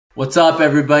What's up,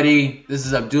 everybody? This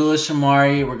is Abdullah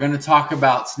Shamari. We're going to talk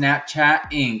about Snapchat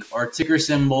Inc., or ticker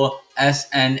symbol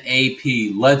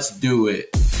SNAP. Let's do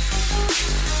it.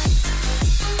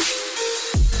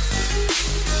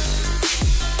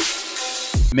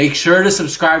 Make sure to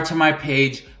subscribe to my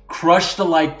page, crush the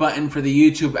like button for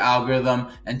the YouTube algorithm,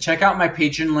 and check out my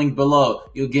Patreon link below.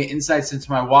 You'll get insights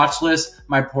into my watch list,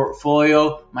 my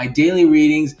portfolio, my daily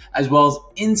readings, as well as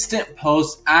instant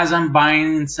posts as I'm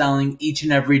buying and selling each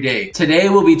and every day. Today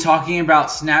we'll be talking about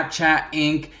Snapchat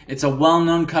Inc. It's a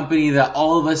well-known company that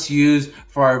all of us use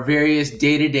for our various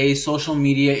day-to-day social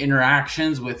media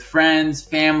interactions with friends,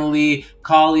 family,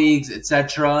 colleagues,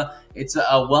 etc. It's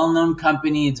a well-known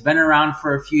company. It's been around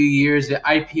for a few years. It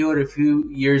IPO'd a few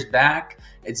years back.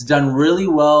 It's done really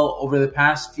well over the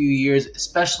past few years,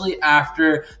 especially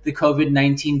after the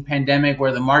COVID-19 pandemic,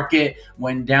 where the market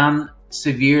went down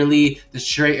severely. The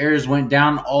shares went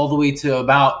down all the way to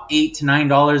about $8 to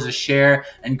 $9 a share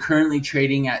and currently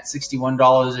trading at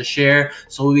 $61 a share.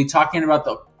 So we'll be talking about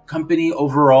the company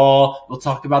overall, we'll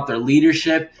talk about their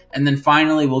leadership, and then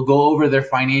finally we'll go over their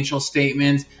financial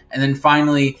statements, and then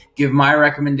finally give my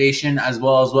recommendation as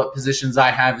well as what positions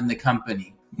I have in the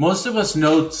company. Most of us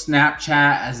know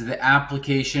Snapchat as the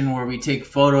application where we take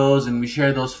photos and we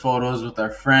share those photos with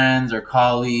our friends, our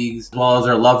colleagues, as well as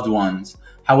our loved ones.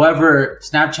 However,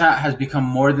 Snapchat has become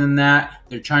more than that.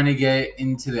 They're trying to get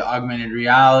into the augmented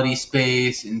reality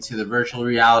space, into the virtual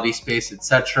reality space,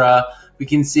 etc. We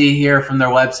can see here from their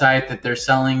website that they're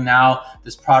selling now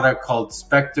this product called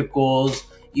Spectacles.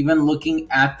 Even looking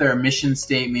at their mission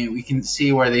statement, we can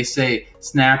see where they say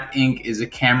Snap Inc. is a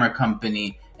camera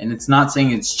company. And it's not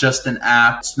saying it's just an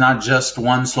app. It's not just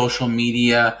one social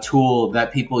media tool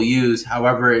that people use.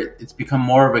 However, it's become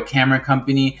more of a camera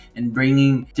company and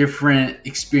bringing different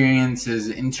experiences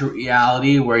into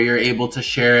reality where you're able to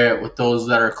share it with those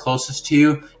that are closest to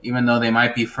you, even though they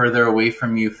might be further away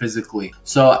from you physically.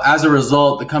 So as a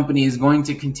result, the company is going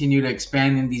to continue to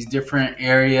expand in these different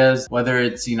areas, whether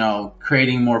it's,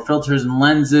 creating more filters and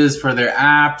lenses for their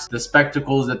apps, the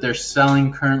spectacles that they're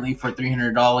selling currently for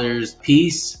 $300 a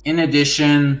piece. In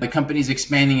addition, the company is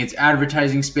expanding its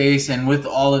advertising space, and with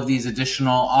all of these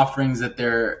additional offerings that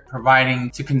they're providing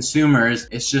to consumers,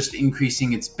 it's just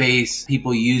increasing its base,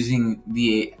 people using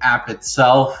the app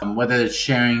itself, whether it's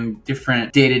sharing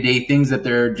different day-to-day things that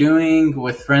they're doing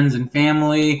with friends and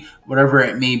family, whatever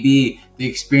it may be. The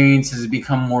experience has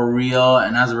become more real,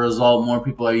 and as a result, more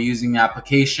people are using the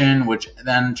application, which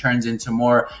then turns into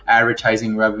more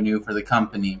advertising revenue for the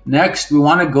company. Next, we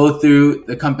want to go through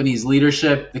the company's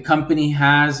leadership. The company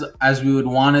has, as we would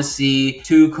want to see,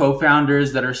 two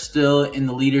co-founders that are still in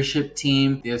the leadership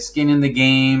team. They have skin in the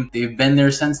game. They've been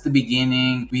there since the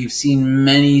beginning. We've seen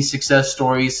many success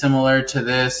stories similar to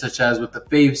this, such as with the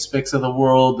Facebooks of the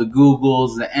world, the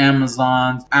Googles, the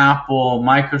Amazons, Apple,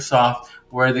 Microsoft,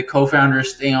 where the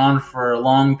co-founders stay on for a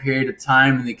long period of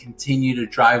time and they continue to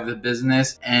drive the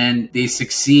business and they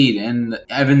succeed. And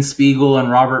Evan Spiegel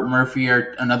and Robert Murphy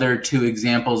are another two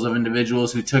examples of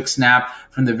individuals who took Snap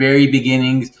from the very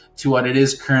beginnings to what it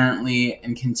is currently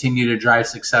and continue to drive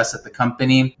success at the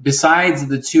company. Besides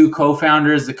the two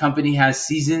co-founders, the company has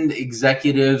seasoned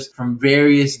executives from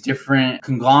various different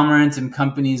conglomerates and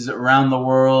companies around the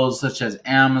world, such as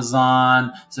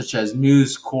Amazon, such as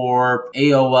News Corp,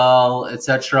 AOL,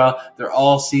 etc. They're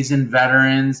all seasoned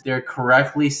veterans. They're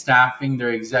correctly staffing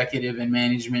their executive and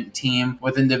management team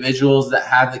with individuals that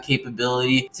have the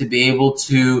capability to be able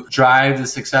to drive the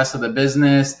success of the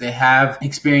business. They have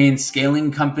experience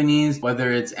scaling companies,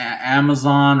 whether it's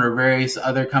Amazon or various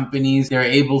other companies. They're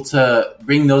able to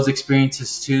bring those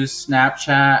experiences to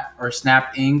Snapchat or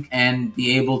Snap Inc. and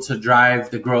be able to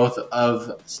drive the growth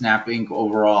of Snap Inc.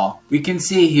 overall. We can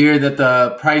see here that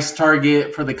the price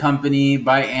target for the company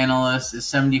by analysts is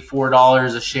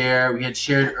 $74 a share. We had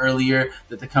shared earlier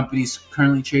that the company's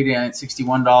currently trading at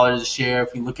 $61 a share.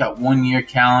 If we look at 1 year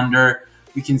calendar,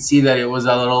 we can see that it was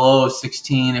a little low,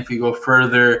 16. If we go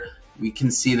further, we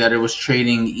can see that it was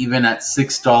trading even at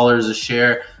 $6 a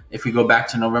share. If we go back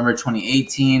to November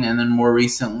 2018, and then more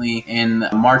recently in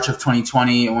March of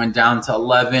 2020, it went down to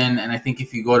 11. And I think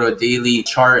if you go to a daily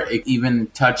chart, it even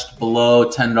touched below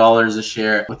 $10 a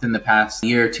share within the past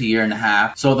year to year and a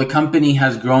half. So the company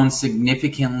has grown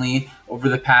significantly over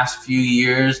the past few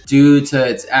years due to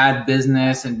its ad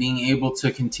business and being able to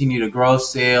continue to grow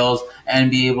sales and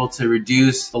be able to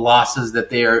reduce the losses that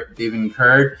they've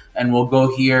incurred. And we'll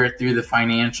go here through the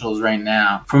financials right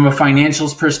now. From a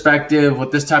financials perspective,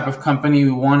 with this type of company,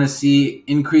 we want to see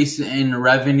increase in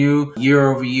revenue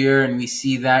year over year, and we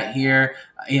see that here.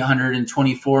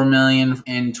 824 million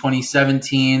in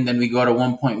 2017. Then we go to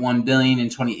 1.1 billion in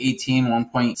 2018,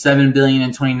 1.7 billion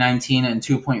in 2019, and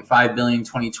 2.5 billion in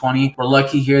 2020. We're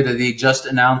lucky here that they just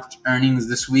announced earnings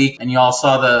this week, and you all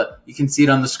saw you can see it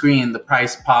on the screen, the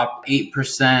price popped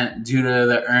 8% due to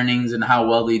the earnings and how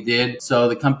well they did. So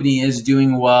the company is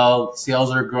doing well,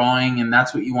 sales are growing, and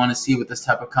that's what you want to see with this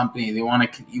type of company. You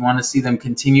want to see them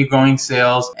continue growing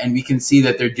sales, and we can see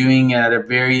that they're doing it at a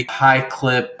very high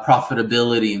clip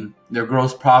profitability. Their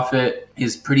gross profit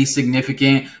is pretty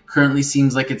significant. Currently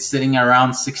seems like it's sitting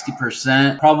around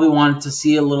 60%. Probably wanted to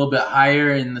see a little bit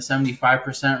higher in the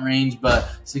 75% range, but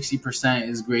 60%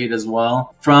 is great as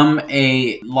well. From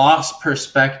a loss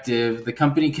perspective, the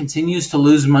company continues to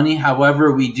lose money.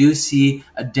 However, we do see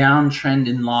a downtrend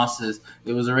in losses.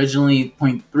 It was originally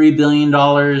 $0.3 billion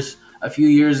a few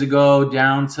years ago,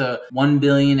 down to 1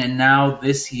 billion, and now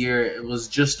this year it was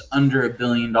just under $1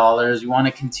 billion. You want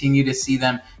to continue to see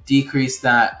them decrease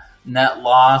that net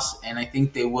loss, and I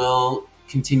think they will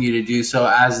continue to do so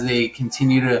as they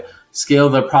continue to scale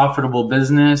their profitable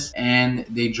business and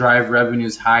they drive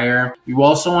revenues higher. You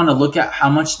also want to look at how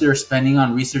much they're spending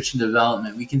on research and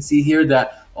development. We can see here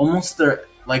that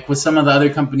like with some of the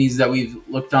other companies that we've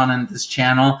looked on this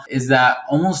channel, is that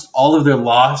almost all of their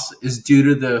loss is due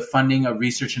to the funding of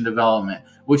research and development,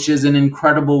 which is an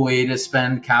incredible way to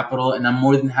spend capital. And I'm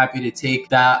more than happy to take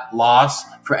that loss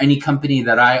for any company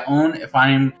that I own if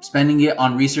I'm spending it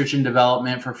on research and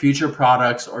development for future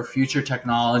products or future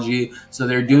technology. So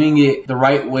they're doing it the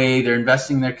right way. They're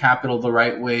investing their capital the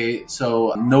right way.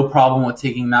 So no problem with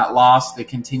taking that loss. They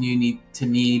continue to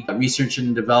need research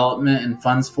and development and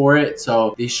funds for it.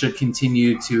 So they should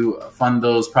continue to fund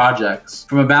those projects.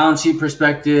 From a balance sheet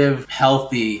perspective,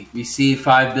 healthy. We see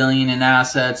 5 billion in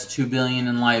assets, 2 billion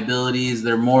in liabilities.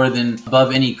 They're more than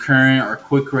above any current or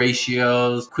quick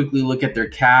ratios. Quickly look at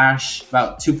their cash,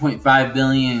 about 2.5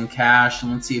 billion in cash,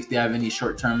 and let's see if they have any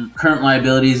short-term. Current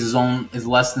liabilities is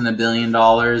less than $1 billion,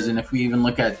 and if we even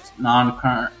look at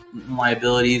non-current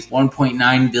liabilities,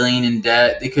 1.9 billion in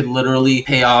debt. They could literally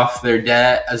pay off their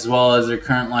debt as well as their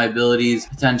current liabilities,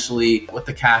 potentially with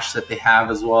the cash that they have,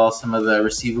 as well as some of the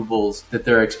receivables that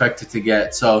they're expected to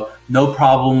get. So no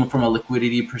problem from a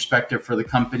liquidity perspective for the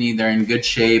company. They're in good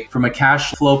shape. From a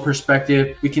cash flow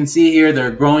perspective, we can see here they're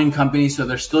a growing company, so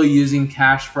they're still using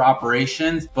cash for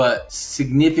operations, but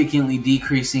significantly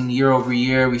decreasing year over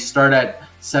year. We start at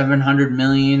 700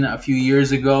 million a few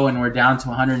years ago, and we're down to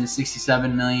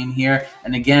 167 million here.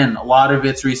 And again, a lot of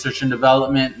it's research and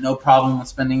development. No problem with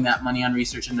spending that money on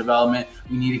research and development.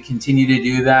 We need to continue to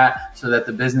do that so that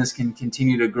the business can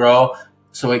continue to grow,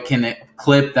 so it can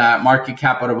clip that market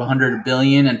cap out of 100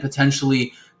 billion and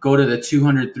potentially go to the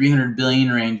 200, 300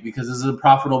 billion range, because this is a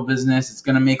profitable business. It's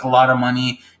going to make a lot of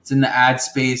money. It's in the ad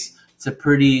space. It's a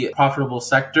pretty profitable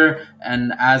sector,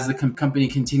 and as the company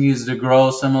continues to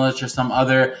grow, similar to some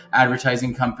other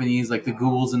advertising companies like the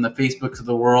Googles and the Facebooks of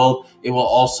the world, it will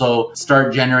also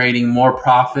start generating more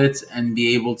profits and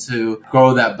be able to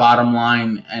grow that bottom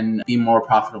line and be more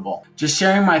profitable. Just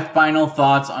sharing my final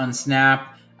thoughts on Snap.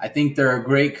 I think they're a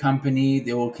great company.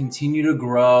 They will continue to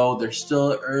grow. They're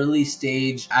still an early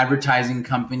stage advertising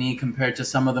company compared to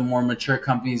some of the more mature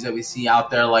companies that we see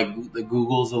out there, like the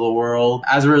Googles of the world.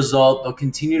 As a result, they'll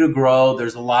continue to grow.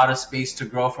 There's a lot of space to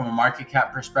grow from a market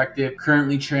cap perspective.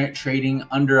 Currently trading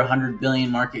under 100 billion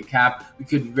market cap. We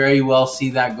could very well see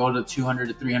that go to 200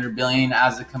 to 300 billion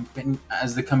as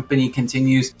the company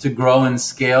continues to grow and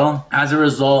scale. As a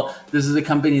result, this is a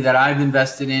company that I've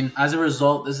invested in.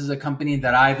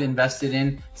 I've invested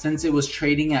in since it was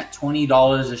trading at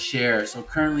 $20 a share. So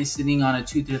currently sitting on a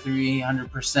 200 to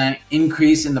 300%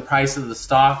 increase in the price of the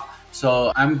stock.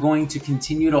 So I'm going to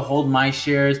continue to hold my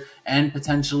shares and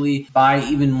potentially buy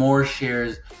even more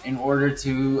shares in order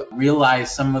to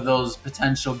realize some of those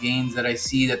potential gains that I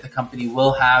see that the company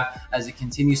will have as it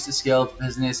continues to scale its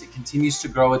business, it continues to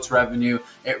grow its revenue,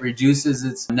 it reduces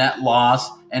its net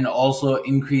loss, and also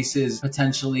increases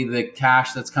potentially the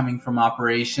cash that's coming from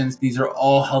operations. These are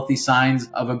all healthy signs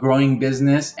of a growing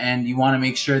business, and you want to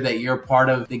make sure that you're part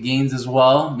of the gains as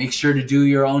well. Make sure to do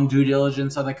your own due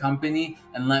diligence on the company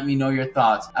and let me know your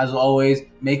thoughts. As always,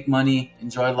 make money,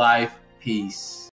 enjoy life, peace.